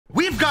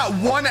We've got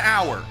 1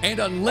 hour and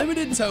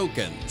unlimited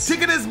tokens to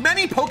get as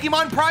many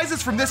Pokemon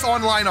prizes from this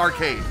online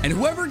arcade. And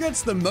whoever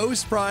gets the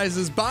most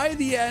prizes by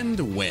the end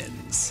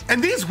wins.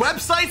 And these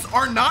websites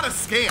are not a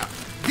scam.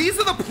 These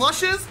are the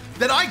plushes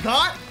that I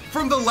got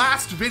from the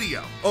last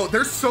video. Oh,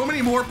 there's so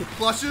many more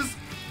plushes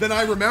than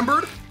I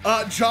remembered.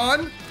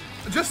 John,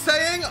 just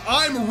saying,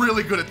 I'm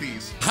really good at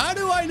these. How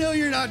do I know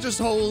you're not just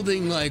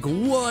holding like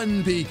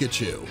one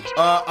Pikachu?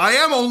 I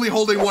am only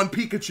holding one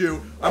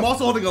Pikachu. I'm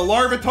also holding a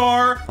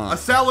Larvitar, a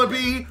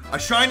Celebi, a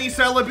Shiny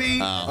Celebi,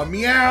 a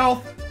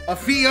Meowth, a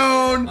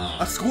Fion,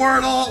 a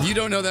Squirtle. You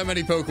don't know that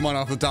many Pokemon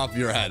off the top of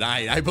your head.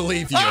 I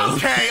believe you.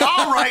 Okay,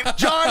 all right,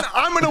 John,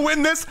 I'm gonna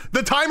win this.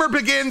 The timer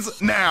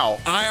begins now.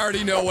 I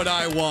already know what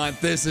I want.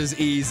 This is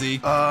easy.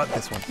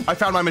 This one. I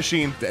found my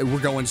machine. We're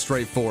going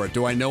straight for it.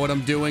 Do I know what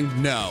I'm doing?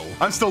 No.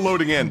 I'm still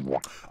loading in.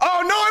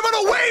 Oh no, I'm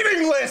on a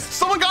waiting list.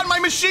 Someone got my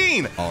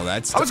machine. Oh,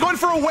 that's... I was going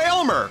for a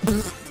Whalmer.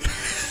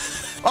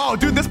 Oh,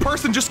 dude, this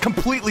person just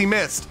completely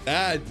missed.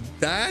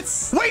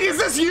 That's... Wait, is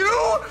this you?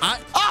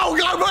 Oh,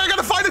 God, I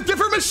gotta find a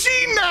different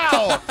machine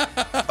now.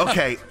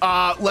 Okay,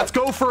 let's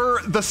go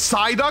for the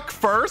Psyduck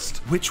first.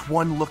 Which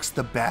one looks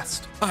the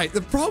best? All right,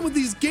 the problem with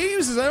these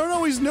games is I don't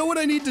always know what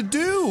I need to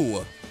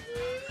do.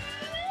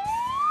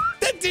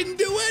 That didn't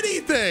do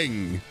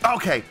anything.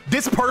 Okay,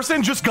 this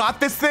person just got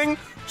this thing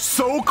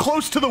so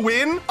close to the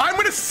win. I'm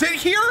gonna sit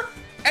here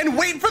and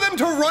wait for them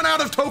to run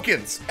out of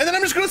tokens. And then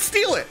I'm just gonna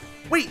steal it.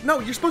 Wait, no,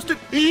 you're supposed to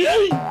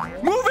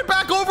move it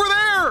back over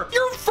there.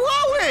 You're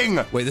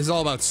throwing. Wait, this is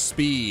all about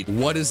speed.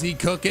 What is he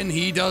cooking?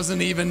 He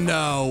doesn't even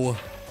know.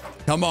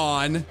 Come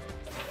on.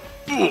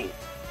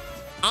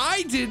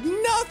 I did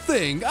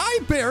nothing. I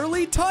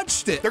barely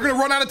touched it. They're gonna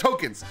run out of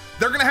tokens.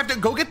 They're gonna have to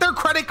go get their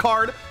credit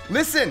card.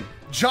 Listen,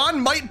 John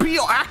might be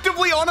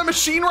actively on a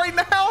machine right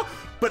now,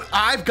 but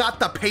I've got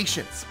the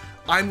patience.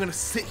 I'm gonna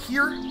sit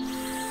here.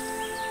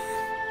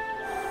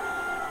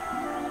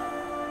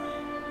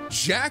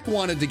 Jack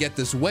wanted to get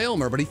this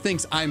Whalmer, but he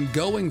thinks I'm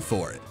going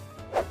for it.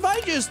 If I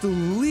just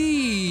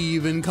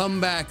leave and come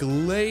back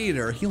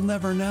later, he'll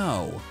never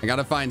know. I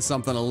gotta find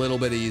something a little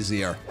bit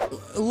easier.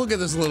 Look at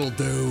this little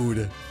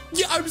dude.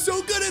 Yeah, I'm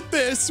so good at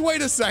this.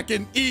 Wait a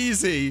second,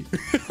 easy.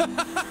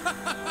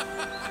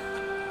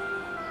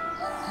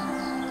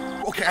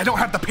 Okay, I don't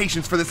have the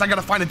patience for this. I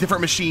gotta find a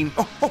different machine.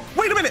 Oh,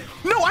 wait a minute.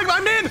 No,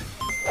 I'm in.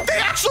 They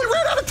actually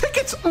ran out of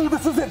tickets. Oh,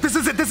 this is it. This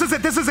is it. This is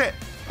it. This is it.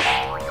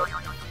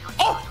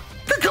 Oh,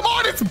 come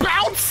on, it's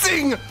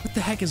bouncing. What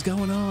the heck is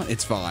going on?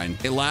 It's fine.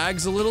 It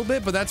lags a little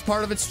bit, but that's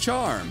part of its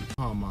charm.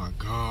 Oh my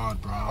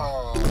God,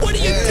 bro. What are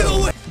you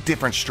doing?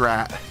 Different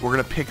strat. We're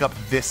gonna pick up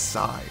this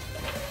side.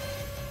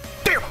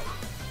 There.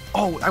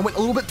 Oh, I went a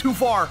little bit too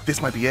far.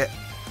 This might be it.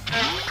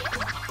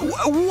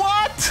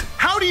 What?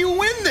 How do you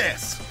win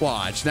this?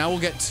 Watch, now we'll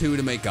get 2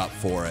 to make up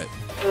for it.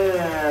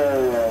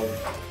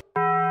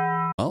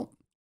 Well,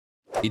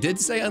 he did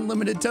say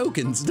unlimited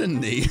tokens,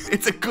 didn't he?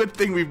 It's a good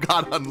thing we've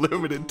got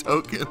unlimited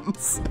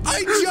tokens.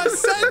 I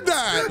just said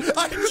that!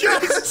 I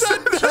just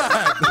said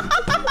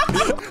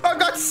that! I've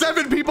got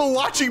 7 people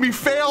watching me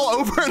fail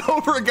over and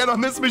over again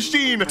on this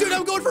machine. Dude,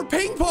 I'm going for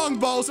ping pong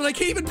balls and I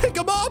can't even pick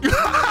them up.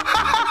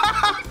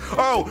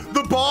 Oh,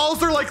 the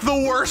balls are like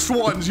the worst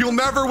ones. You'll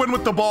never win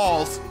with the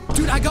balls.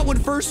 Dude, I got one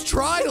first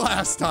try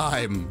last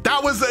time.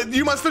 That was,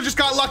 you must have just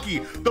got lucky.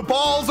 The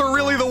balls are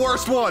really the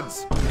worst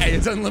ones. Hey,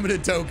 it's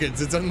unlimited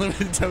tokens. It's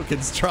unlimited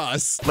tokens,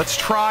 trust. Let's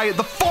try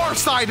the far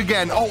side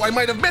again. Oh, I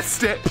might have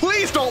missed it.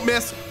 Please don't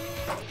miss.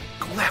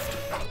 Go left.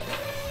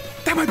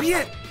 That might be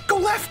it. Go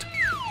left.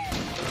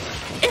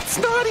 It's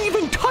not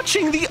even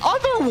touching the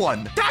other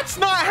one. That's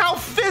not how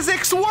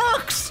physics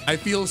works. I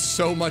feel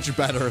so much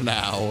better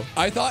now.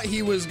 I thought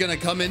he was gonna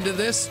come into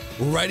this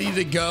ready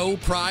to go.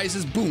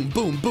 Prizes, boom,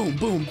 boom, boom,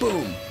 boom,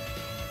 boom.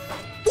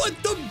 What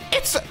the?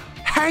 It's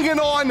hanging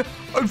on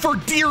for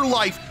dear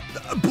life.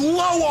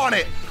 Blow on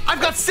it.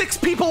 I've got 6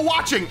 people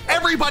watching.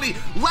 Everybody,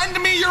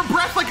 lend me your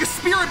breath like a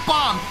spirit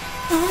bomb.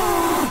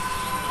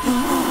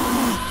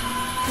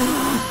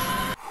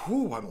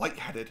 Ooh, I'm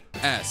lightheaded.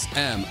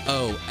 S-M-O-L-I-V.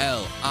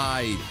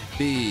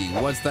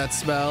 What's that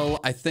spell?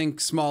 I think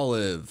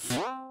Smoliv.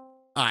 All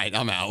right,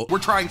 I'm out. We're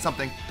trying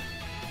something.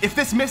 If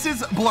this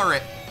misses, blur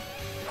it.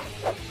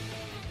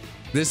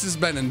 This has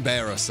been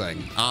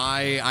embarrassing.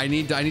 I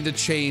need to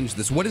change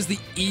this. What is the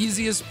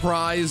easiest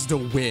prize to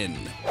win?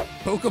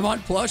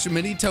 Pokemon plush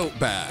mini tote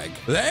bag.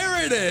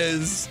 There it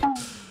is.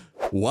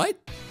 What?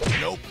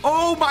 Nope.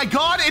 Oh my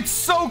God, it's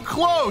so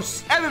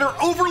close. Editor,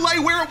 overlay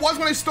where it was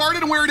when I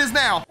started and where it is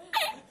now.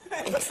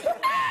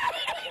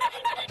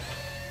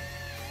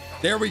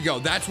 There we go.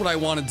 That's what I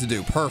wanted to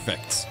do.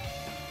 Perfect.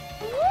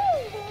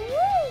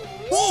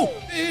 Oh,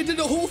 it did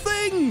the whole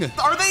thing.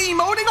 Are they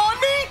emoting on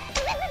me?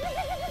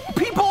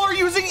 People are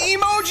using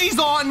emojis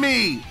on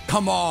me.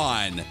 Come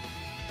on.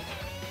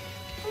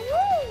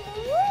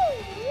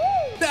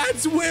 That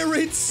That's where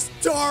it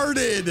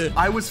started.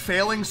 I was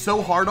failing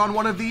so hard on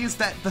one of these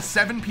that the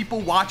 7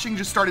 people watching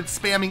just started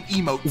spamming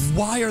emotes.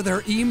 Why are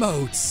there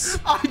emotes?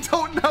 I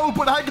don't know,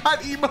 but I got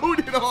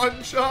emoted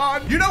on,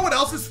 John. You know what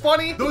else is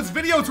funny? Those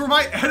videos where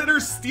my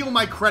editors steal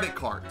my credit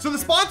card. So the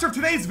sponsor of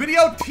today's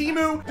video,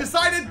 Temu,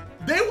 decided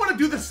they want to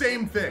do the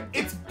same thing.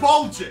 It's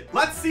Bulgit.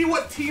 Let's see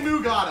what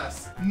Temu got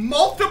us.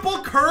 Multiple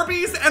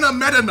Kirby's and a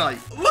Meta Knight.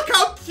 Look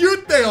how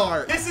cute they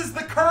are. This is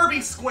the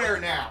Kirby square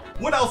now.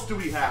 What else do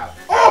we have?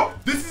 Oh,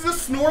 this is a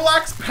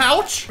Snorlax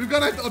pouch. We've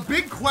got a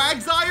big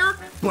Quagsire,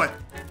 but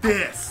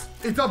this,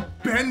 it's a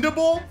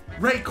bendable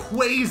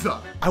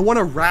Rayquaza. I want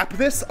to wrap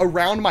this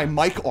around my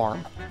mic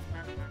arm.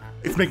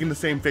 It's making the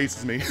same face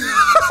as me.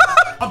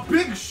 A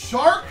big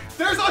shark.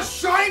 There's a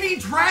shiny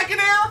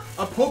Dragonair.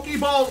 A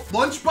Pokeball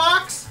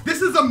lunchbox.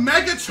 This is a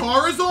Mega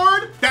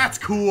Charizard. That's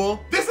cool.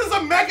 This is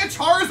a Mega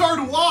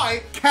Charizard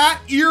Y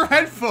cat ear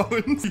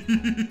headphones.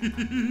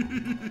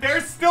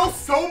 There's still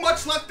so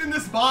much left in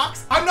this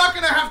box. I'm not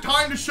gonna have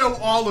time to show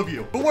all of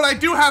you. But what I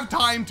do have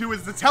time to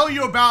is to tell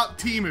you about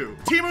Temu.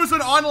 Temu's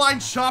an online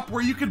shop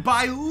where you could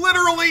buy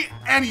literally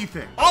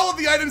anything. All of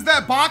the items in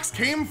that box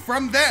came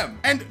from them.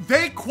 And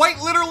they quite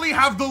literally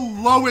have the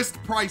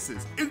lowest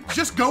prices.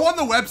 Just go on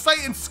the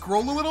website and scroll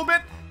a little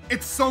bit.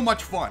 It's so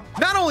much fun.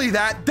 Not only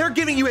that, they're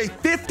giving you a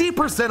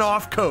 50%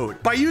 off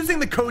code. By using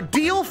the code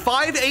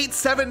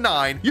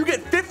DEAL5879, you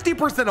get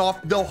 50% off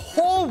the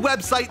whole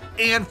website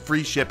and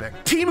free shipping.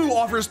 Temu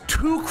offers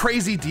 2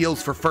 crazy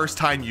deals for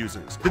first-time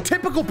users. The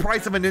typical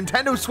price of a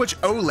Nintendo Switch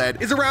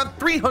OLED is around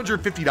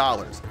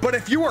 $350. But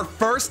if you are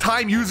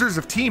first-time users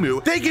of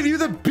Temu, they give you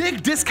the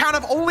big discount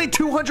of only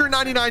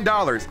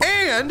 $299.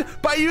 And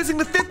by using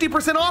the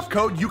 50% off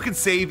code, you can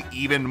save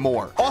even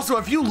more. Also,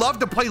 if you love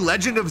to play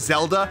Legend of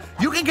Zelda,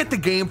 you can get the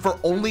game for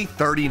only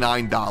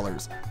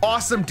 $39.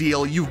 Awesome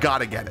deal, you've got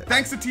to get it.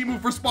 Thanks to Temu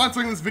for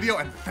sponsoring this video,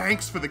 and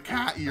thanks for the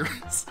cat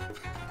ears.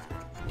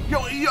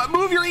 Yo,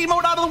 move your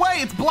emote out of the way,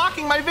 it's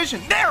blocking my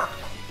vision. There!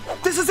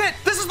 This is it,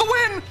 this is the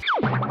win!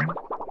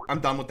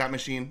 I'm done with that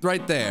machine.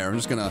 Right there, I'm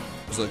just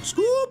like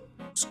scoop,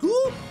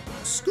 scoop,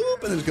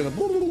 scoop, and then it's gonna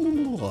blah,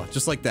 blah, blah,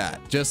 just like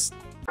that. Just.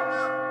 Do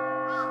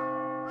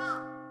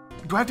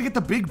I have to get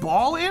the big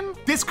ball in?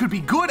 This could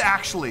be good,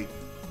 actually.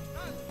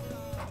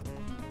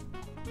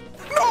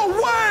 No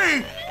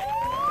way!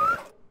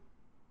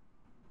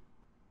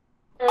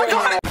 I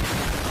got it!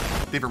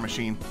 Favorite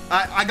machine.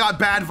 I got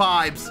bad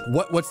vibes.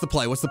 What's the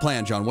play? What's the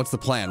plan, John? What's the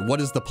plan?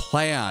 What is the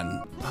plan?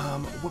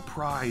 What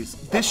prize?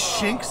 This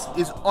Shinx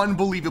is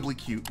unbelievably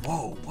cute.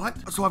 Whoa,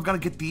 what? So I've got to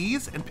get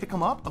these and pick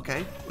them up?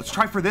 Okay, let's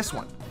try for this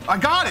one. I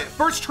got it,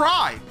 first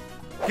try.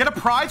 Get a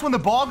prize when the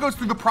ball goes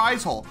through the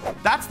prize hole.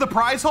 That's the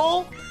prize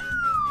hole?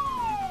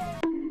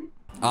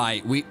 All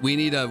right, we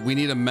need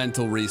a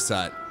mental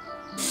reset.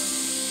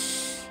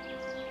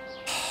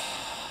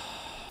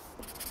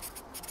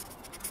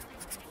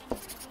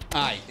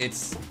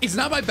 It's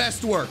not my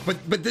best work,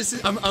 but this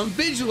is I'm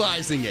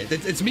visualizing it.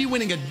 It's me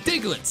winning a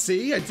Diglett.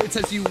 See, it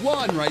says you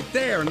won right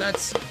there, and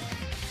that's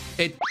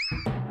it.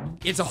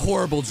 It's a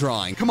horrible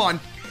drawing. Come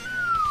on,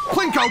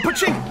 Plinko,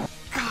 paching.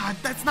 God,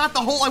 that's not the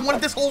hole. I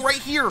wanted this hole right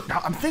here.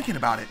 Now I'm thinking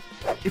about it.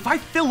 If I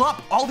fill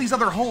up all these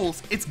other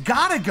holes, it's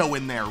gotta go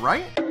in there,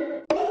 right?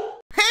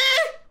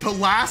 The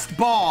last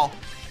ball.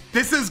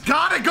 This has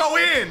gotta go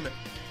in.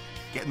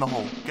 Get in the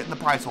hole. Get in the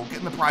prize hole. Get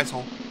in the prize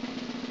hole.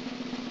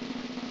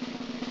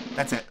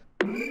 That's it.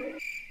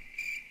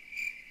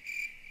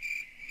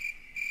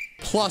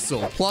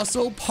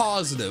 Plusle,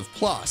 positive,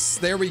 plus.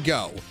 There we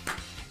go.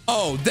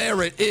 Oh,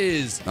 there it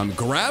is. I'm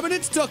grabbing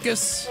its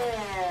tuchus.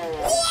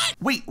 What?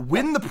 Wait,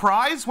 win the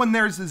prize when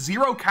there's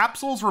 0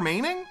 capsules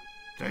remaining?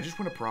 Did I just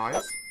win a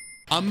prize?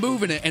 I'm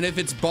moving it, and if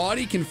its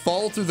body can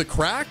fall through the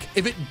crack,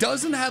 if it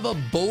doesn't have a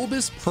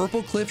bulbous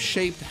Purplecliffe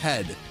shaped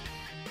head,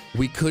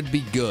 we could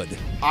be good.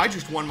 I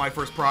just won my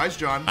first prize,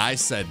 John. I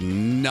said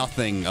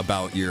nothing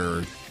about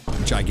your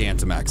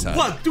Gigantamax head.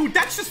 Look, dude,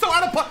 that's just so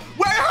out of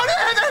Wait, how did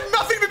that have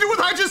nothing to do with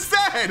what I just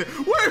said?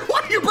 Wait,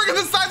 why are you bringing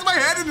the size of my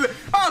head into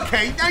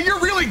Okay, now you're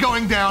really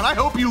going down. I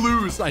hope you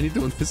lose. I need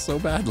to win this so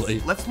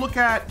badly. Let's look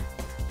at...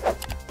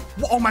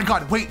 Oh my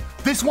God, wait.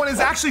 This one is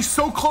actually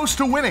so close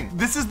to winning.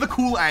 This is the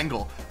cool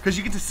angle, because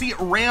you get to see it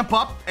ramp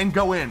up and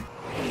go in.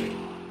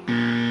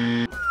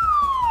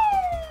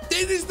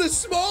 It is the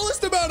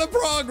smallest amount of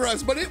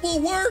progress, but it will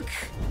work.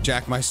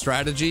 Jack, my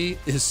strategy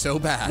is so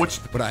bad,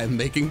 but I am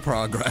making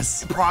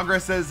progress.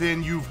 Progress as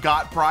in you've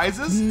got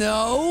prizes?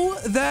 No,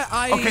 that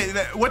I... Okay,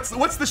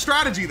 what's the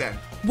strategy then?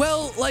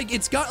 Well, like,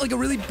 it's got like a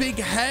really big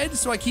head,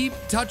 so I keep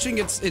touching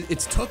its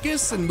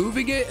tuchus and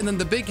moving it, and then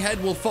the big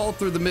head will fall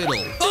through the middle.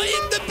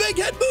 Oh, the big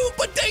head moved,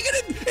 but dang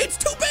it, it's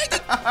too big.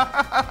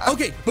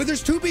 Okay, but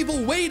there's 2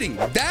 people waiting.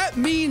 That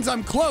means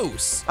I'm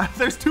close.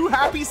 There's 2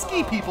 happy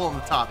ski people on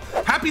the top.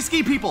 Happy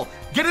ski people,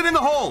 get it in the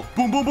hole.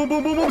 Boom, boom, boom,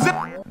 boom, boom, boom, zip.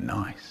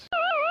 Nice.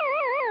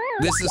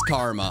 This is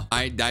karma.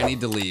 I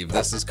need to leave.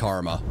 This is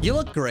karma. You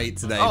look great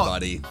today,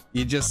 buddy.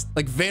 You just,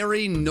 like,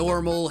 very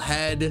normal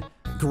head,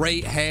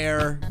 great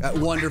hair,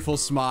 wonderful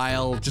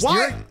smile. Just What?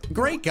 you're a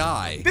great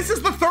guy. This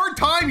is the third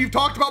time you've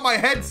talked about my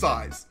head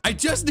size. I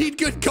just need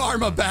good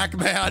karma back,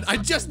 man. I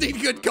just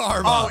need good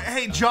karma. Oh,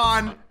 hey,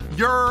 John,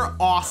 you're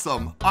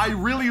awesome. I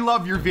really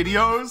love your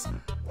videos,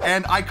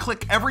 and I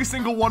click every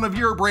single one of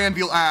your brand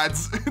deal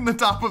ads in the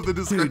top of the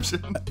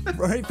description.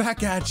 Right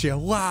back at you.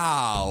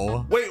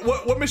 Wow. Wait,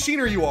 what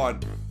machine are you on?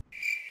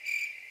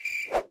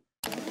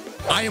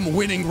 I am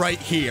winning right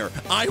here.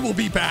 I will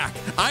be back.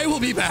 I will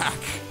be back.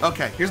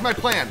 Okay, here's my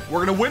plan.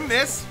 We're gonna win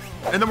this,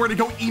 and then we're gonna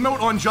go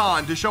emote on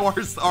John to show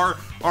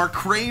our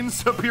crane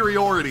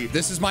superiority.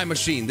 This is my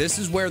machine. This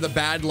is where the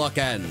bad luck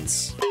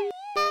ends.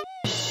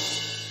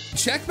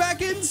 Check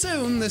back in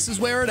soon. This is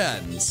where it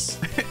ends.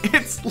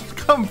 It's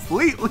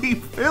completely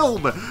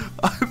filled.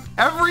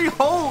 Every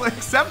hole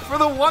except for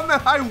the one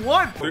that I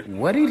want.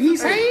 What did he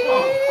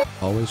say?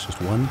 Always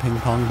just one ping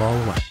pong ball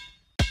away.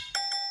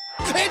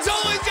 It's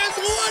always just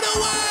one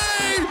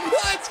away!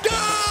 Let's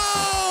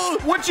go!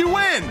 What'd you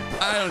win?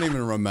 I don't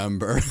even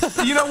remember.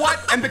 You know what?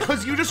 And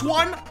because you just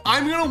won,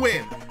 I'm gonna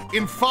win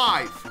in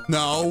 5,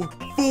 No.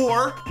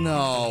 4,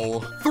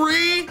 No.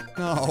 3,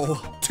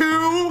 No. 2,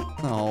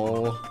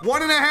 No.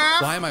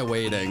 1.5, Why am I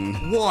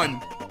waiting?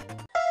 1.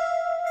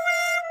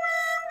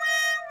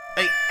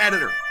 Hey,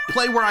 editor,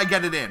 play where I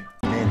get it in.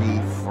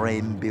 Many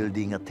frame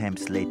building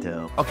attempts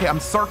later. Okay, I'm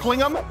circling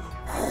them.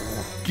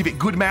 Give it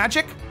good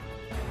magic.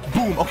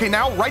 Boom. Okay,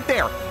 now right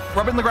there.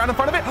 Rub it in the ground in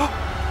front of it.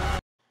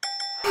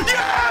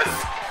 Yes!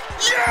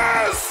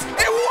 Yes!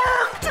 It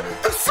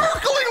worked! The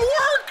circling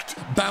worked!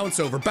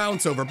 Bounce over,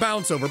 bounce over,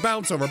 bounce over,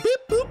 bounce over. Beep,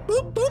 boop,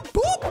 boop, boop,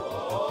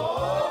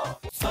 boop.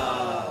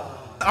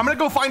 I'm gonna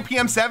go find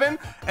PM7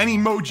 and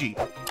emoji.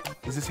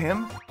 Is this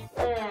him?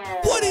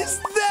 What is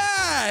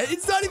that?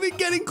 It's not even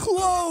getting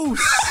close.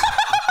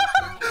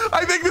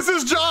 I think this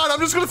is John. I'm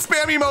just gonna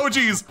spam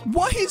emojis.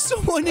 Why is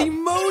someone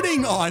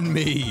emoting on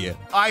me?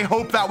 I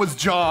hope that was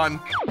John.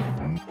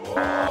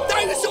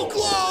 I was so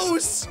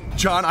close.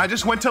 John, I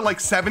just went to like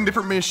 7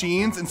 different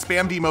machines and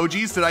spammed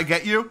emojis. Did I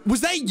get you?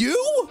 Was that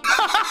you?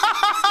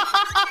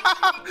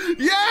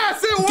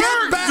 Yes, it worked!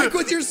 Get back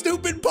with your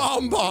stupid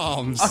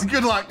pom-poms.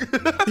 Good luck.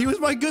 He was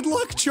my good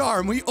luck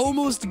charm. We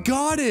almost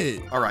got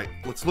it. All right,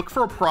 let's look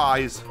for a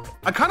prize.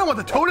 I kind of want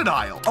the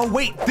Totodile. Oh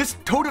wait, this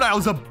Totodile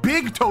is a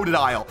big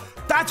Totodile.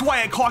 That's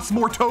why it costs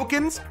more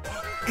tokens.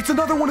 It's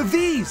another one of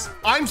these.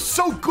 I'm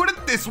so good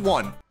at this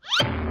one.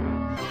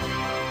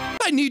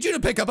 I need you to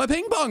pick up a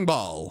ping pong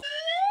ball.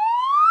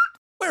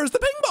 Where's the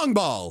ping pong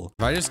ball?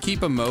 If I just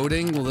keep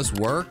emoting, will this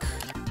work?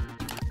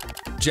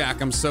 Jack,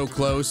 I'm so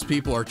close.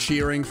 People are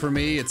cheering for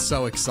me. It's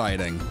so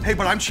exciting. Hey,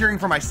 but I'm cheering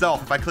for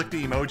myself if I click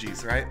the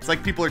emojis, right? It's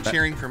like people are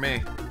cheering for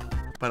me.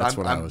 But That's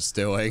what I was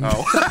doing.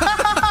 Oh.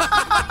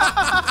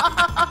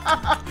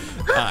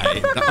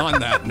 On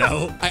that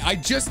note, I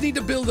just need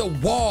to build a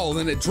wall,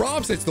 and it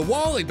drops. It's the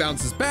wall. It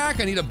bounces back.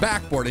 I need a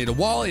backboard. I need a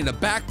wall. I need a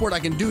backboard. I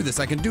can do this.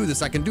 I can do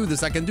this. I can do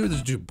this. I can do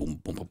this.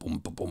 Boom, boom, boom, boom,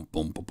 boom,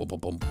 boom, boom, boom,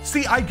 boom.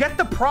 See, I get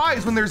the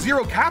prize when there's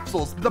 0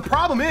 capsules. The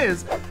problem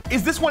is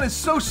this one is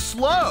so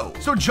slow.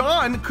 So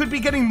John could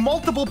be getting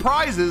multiple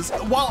prizes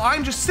while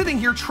I'm just sitting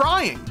here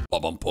trying.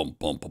 Bum, bum, bum,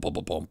 bum, bum,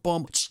 bum,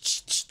 bum.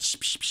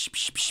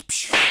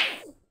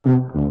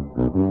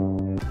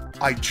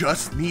 I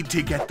just need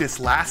to get this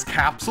last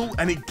capsule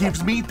and it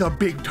gives me the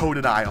big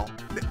Totodile.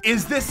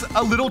 Is this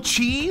a little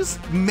cheese?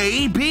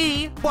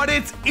 Maybe, but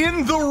it's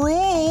in the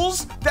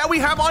rules that we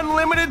have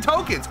unlimited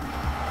tokens.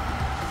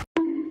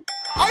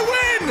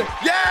 I win!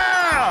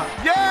 Yeah!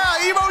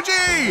 Yeah,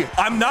 emoji!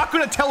 I'm not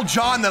gonna tell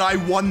John that I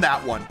won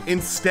that one.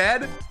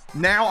 Instead,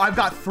 now I've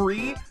got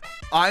 3.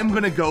 I'm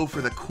gonna go for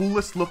the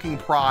coolest looking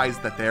prize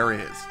that there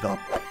is, the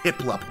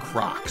Piplup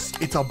Crocs.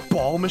 It's a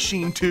ball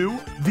machine too.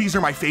 These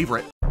are my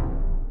favorite.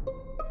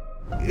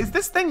 Is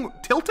this thing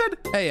tilted?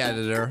 Hey,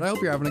 editor. I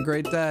hope you're having a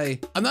great day.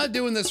 I'm not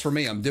doing this for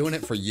me. I'm doing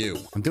it for you.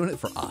 I'm doing it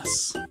for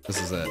us.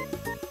 This is it.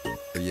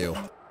 For you.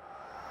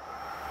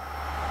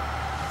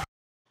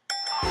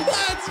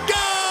 Let's go!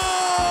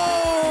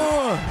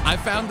 I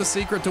found the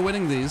secret to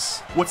winning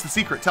these. What's the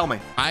secret? Tell me.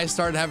 I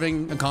started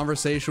having a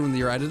conversation with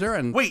your editor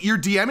and— Wait, you're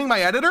DMing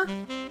my editor?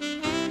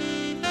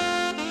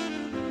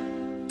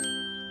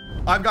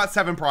 I've got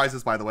 7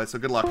 prizes, by the way, so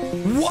good luck.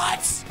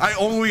 What? I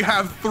only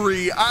have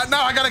 3.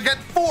 Now I gotta get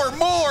 4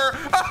 more.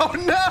 Oh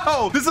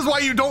no! This is why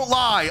you don't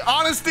lie.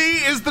 Honesty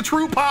is the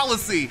true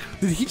policy.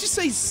 Did he just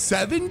say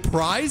 7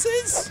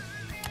 prizes?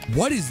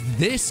 What is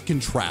this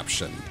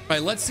contraption? All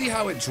right, let's see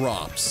how it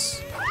drops.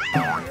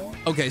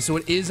 Okay, so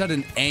it is at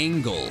an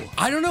angle.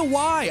 I don't know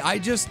why.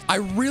 I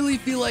really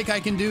feel like I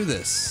can do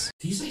this.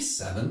 Did you say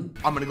 7?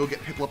 I'm gonna go get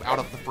Piplup out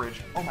of the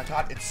fridge. Oh my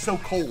God, it's so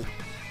cold.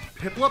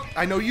 Piplup,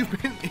 I know you've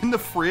been in the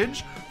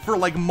fridge for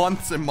like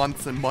months and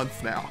months and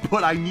months now,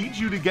 but I need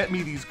you to get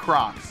me these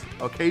Crocs,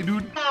 okay,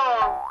 dude?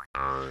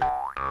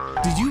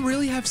 Did you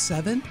really have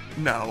 7?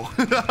 No.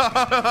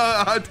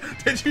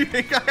 Did you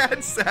think I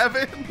had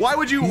 7? Why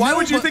would you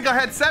think I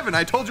had 7?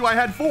 I told you I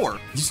had 4.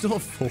 You still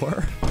have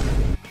 4?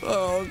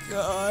 Oh,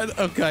 God.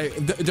 Okay,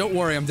 don't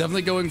worry. I'm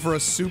definitely going for a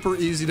super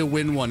easy to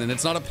win one, and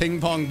it's not a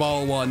ping pong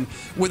ball one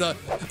with a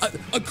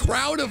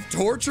crowd of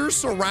torture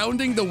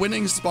surrounding the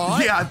winning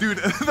spot. Yeah, dude,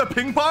 the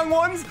ping pong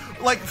ones,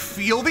 like,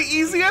 feel the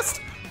easiest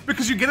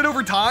because you get it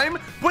over time,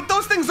 but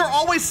those things are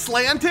always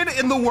slanted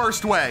in the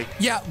worst way.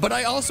 Yeah, but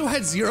I also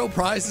had 0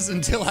 prizes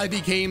until I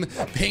became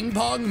Ping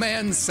Pong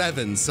Man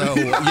 7, so,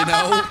 you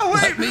know,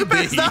 let me be.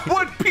 Is that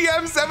what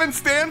PM7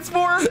 stands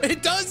for?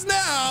 It does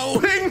now.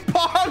 Ping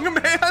Pong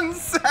Man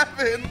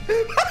 7.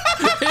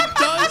 It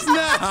does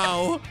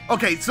now.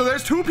 Okay, so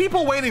there's 2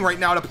 people waiting right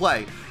now to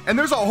play, and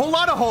there's a whole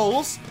lot of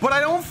holes, but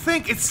I don't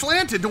think it's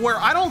slanted to where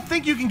I don't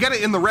think you can get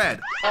it in the red.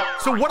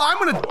 So what I'm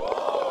gonna...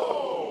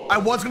 I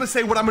was gonna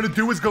say what I'm gonna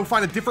do is go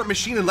find a different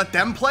machine and let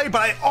them play,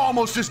 but I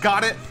almost just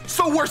got it,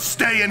 so we're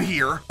staying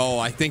here. Oh,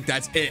 I think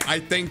that's it.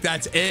 I think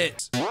that's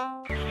it.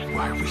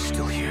 Why are we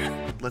still here?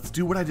 Let's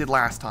do what I did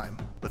last time.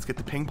 Let's get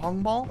the ping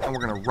pong ball, and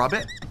we're gonna rub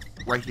it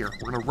right here.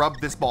 We're gonna rub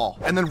this ball,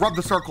 and then rub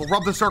the circle,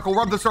 rub the circle,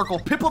 rub the circle.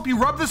 Piplup, you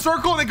rub the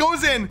circle, and it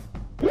goes in.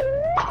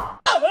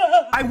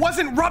 I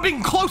wasn't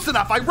rubbing close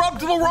enough. I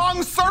rubbed the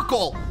wrong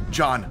circle.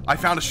 John, I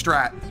found a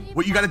strat.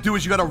 What you gotta do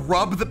is you gotta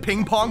rub the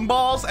ping pong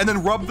balls and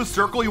then rub the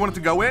circle you want it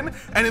to go in,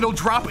 and it'll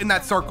drop in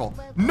that circle.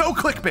 No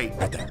clickbait.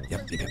 Right there.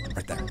 Yep,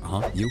 right there.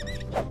 You.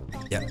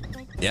 Yep.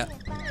 Yep.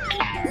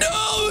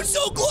 No,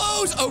 so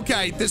close.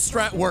 Okay, this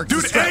strat works.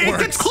 Dude, this strat it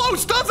works. gets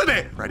close, doesn't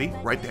it? Ready?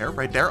 Right there,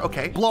 right there.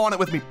 Okay, blow on it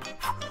with me.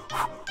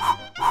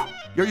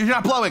 You're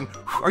not blowing.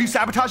 Are you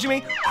sabotaging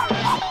me?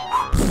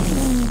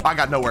 I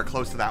got nowhere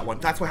close to that one.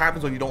 That's what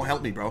happens when you don't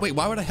help me, bro. Wait,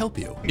 why would I help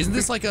you? Isn't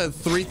this like a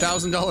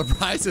 $3,000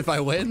 prize if I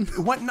win?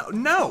 What?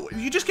 No.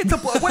 You just get to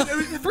what?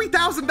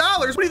 $3,000?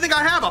 What do you think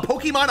I have? A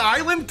Pokemon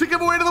Island to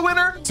give away to the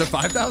winner? So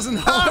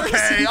 $5,000?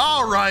 Okay,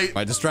 all right.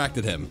 I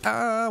distracted him.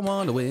 I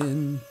want to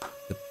win.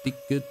 The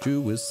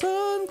Pikachu with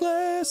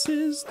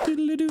sunglasses.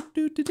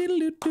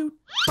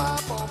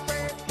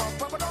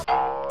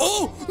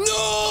 Oh,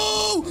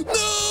 no!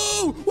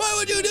 No! Why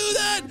would you do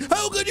that?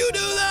 How could you do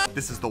that?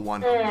 This is the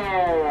one.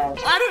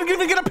 I didn't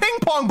even get a ping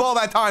pong ball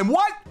that time.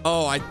 What?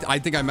 Oh, I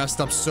think I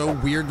messed up so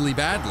weirdly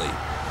badly.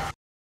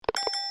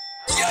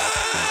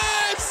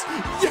 Yes!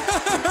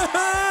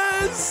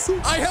 Yes!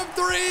 I have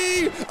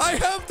 3! I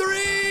have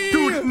 3!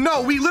 Dude,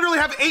 no, we literally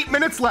have 8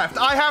 minutes left.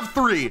 I have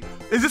 3.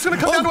 Is this gonna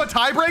come down to a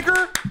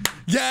tiebreaker?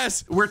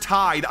 Yes! We're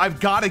tied. I've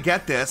gotta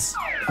get this.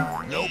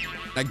 Nope.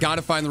 I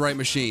gotta find the right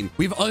machine.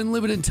 We have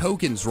unlimited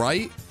tokens,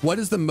 right? What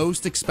is the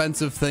most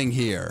expensive thing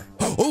here?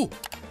 Oh,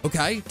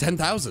 okay,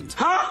 10,000.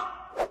 Huh?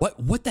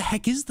 What the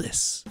heck is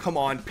this? Come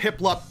on,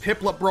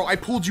 Piplup, bro. I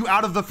pulled you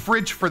out of the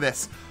fridge for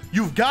this.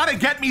 You've gotta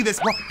get me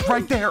this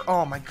right there.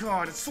 Oh my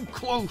God, it's so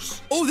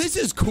close. Oh, this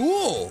is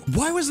cool.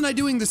 Why wasn't I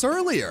doing this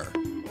earlier?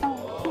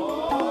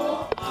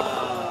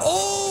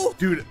 Oh!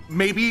 Dude,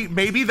 maybe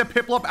the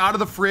Piplup out of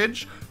the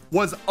fridge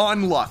was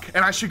unluck,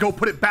 and I should go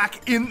put it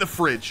back in the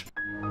fridge.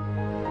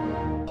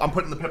 I'm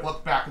putting the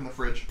Piplup back in the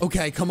fridge.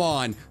 Okay, come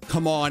on.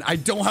 Come on. I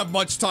don't have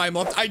much time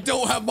left. I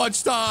don't have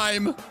much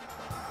time.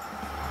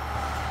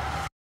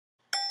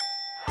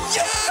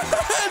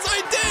 Yes!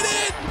 I did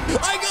it!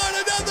 I got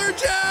another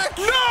Jack!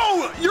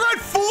 No! You're at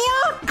 4?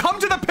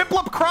 Come to the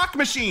Piplup croc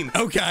machine.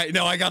 Okay,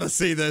 no, I gotta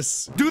see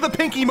this. Do the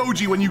pink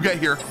emoji when you get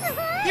here.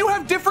 You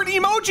have different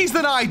emojis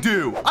than I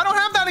do. I don't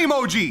have that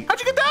emoji. How'd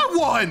you get that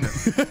one?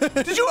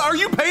 Are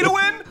you pay to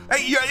win?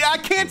 Hey, I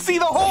can't see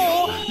the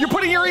hole. You're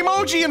putting your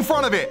emoji in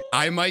front of it.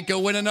 I might go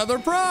win another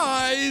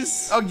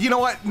prize. Oh, you know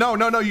what? No.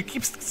 You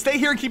stay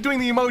here and keep doing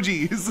the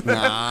emojis. Nah,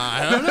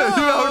 I don't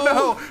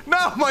know.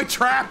 No, my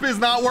trap is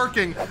not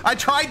working. I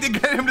tried to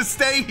get him to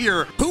stay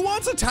here. Who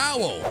wants a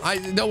towel?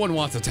 No one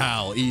wants a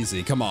towel.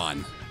 Easy, come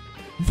on.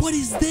 What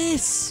is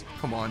this?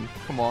 Come on.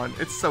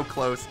 It's so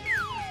close.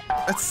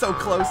 It's so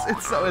close.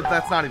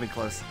 That's not even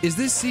close. Is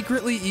this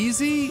secretly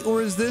easy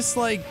or is this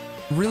like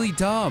really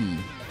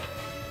dumb?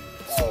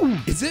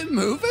 Is it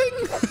moving?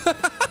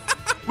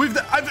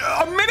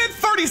 I've a minute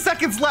 30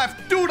 seconds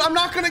left. Dude, I'm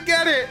not gonna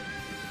get it.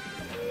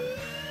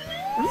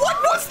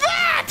 What was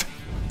that?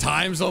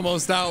 Time's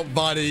almost out,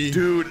 buddy.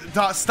 Dude,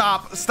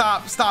 stop.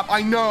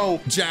 I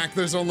know. Jack,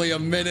 there's only a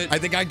minute. I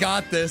think I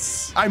got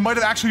this. I might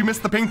have actually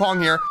missed the ping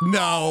pong here.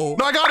 No,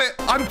 I got it.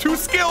 I'm too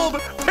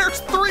skilled. There's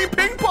 3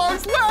 ping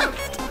pongs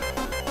left.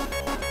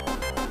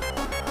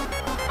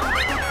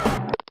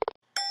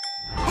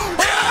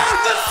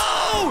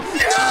 No!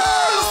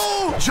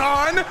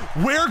 John,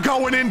 we're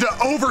going into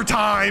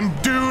overtime,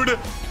 dude.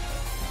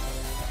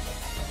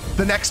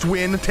 The next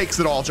win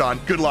takes it all, John.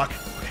 Good luck.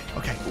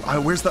 Okay,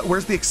 where's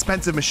the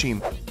expensive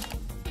machine?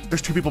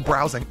 There's 2 people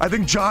browsing. I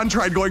think John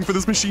tried going for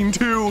this machine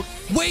too.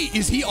 Wait,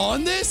 is he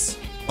on this?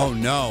 Oh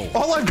no.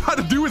 All I've got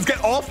to do is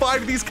get all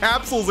 5 of these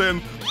capsules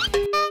in.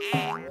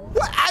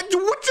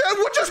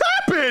 What just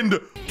happened?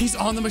 He's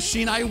on the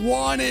machine I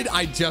wanted.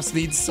 I just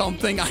need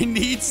something. I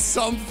need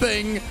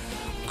something.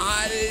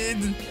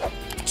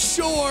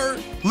 Sure.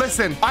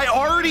 Listen, I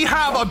already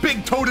have a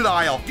big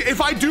Totodile.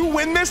 If I do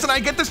win this and I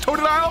get this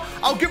Totodile,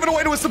 I'll give it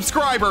away to a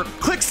subscriber.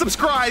 Click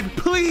subscribe,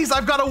 please.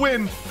 I've got to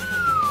win.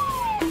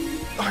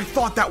 I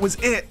thought that was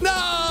it. No!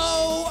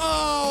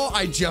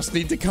 I just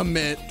need to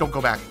commit. Don't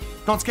go back.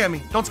 Don't scam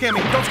me. Don't scam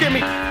me. Don't scam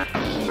me.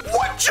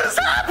 What just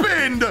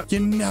happened? You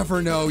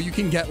never know. You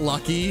can get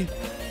lucky.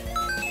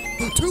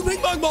 2 ping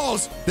pong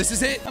balls. This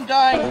is it. I'm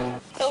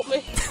dying. Help me.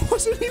 It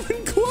wasn't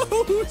even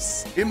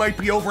close. It might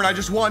be over and I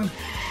just won.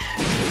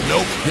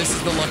 Nope. This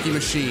is the lucky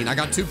machine. I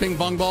got 2 ping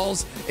pong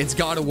balls. It's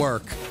got to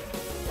work.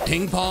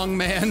 Ping pong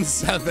man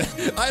 7.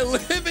 I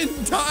live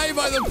and die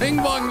by the ping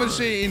pong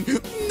machine.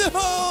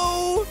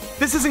 No.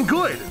 This isn't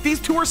good. These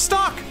two are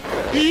stuck.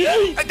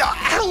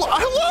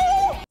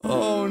 Hello?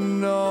 Oh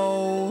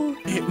no.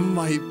 It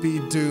might be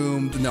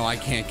doomed. No, I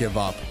can't give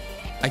up.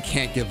 I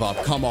can't give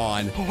up. Come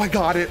on. Oh, I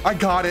got it. I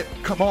got it.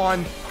 Come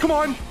on. Come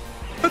on.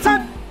 That's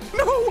it.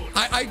 No.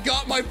 I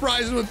got my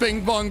prize with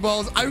ping pong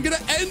balls. I'm going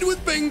to end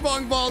with ping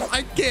pong balls.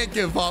 I can't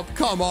give up.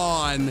 Come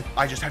on.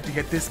 I just have to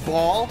get this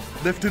ball,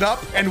 lift it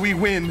up, and we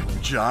win.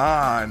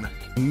 John.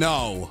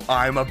 No.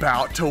 I'm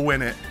about to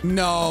win it.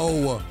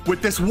 No.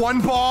 With this one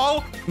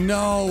ball.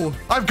 No.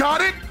 I've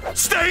got it.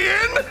 Stay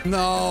in.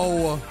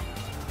 No.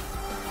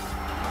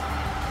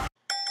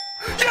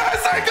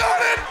 Yes, I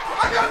got it.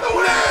 I got the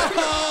win.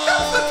 No.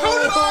 That's the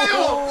totem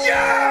aisle.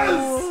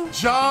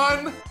 Yes.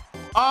 John,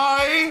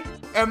 I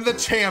am the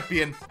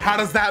champion. How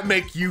does that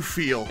make you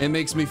feel? It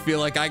makes me feel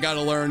like I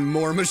gotta learn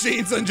more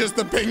machines than just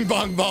the ping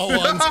pong ball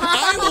ones.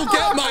 I will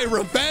get my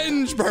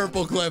revenge,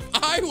 Purplecliffe.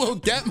 I will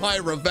get my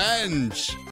revenge.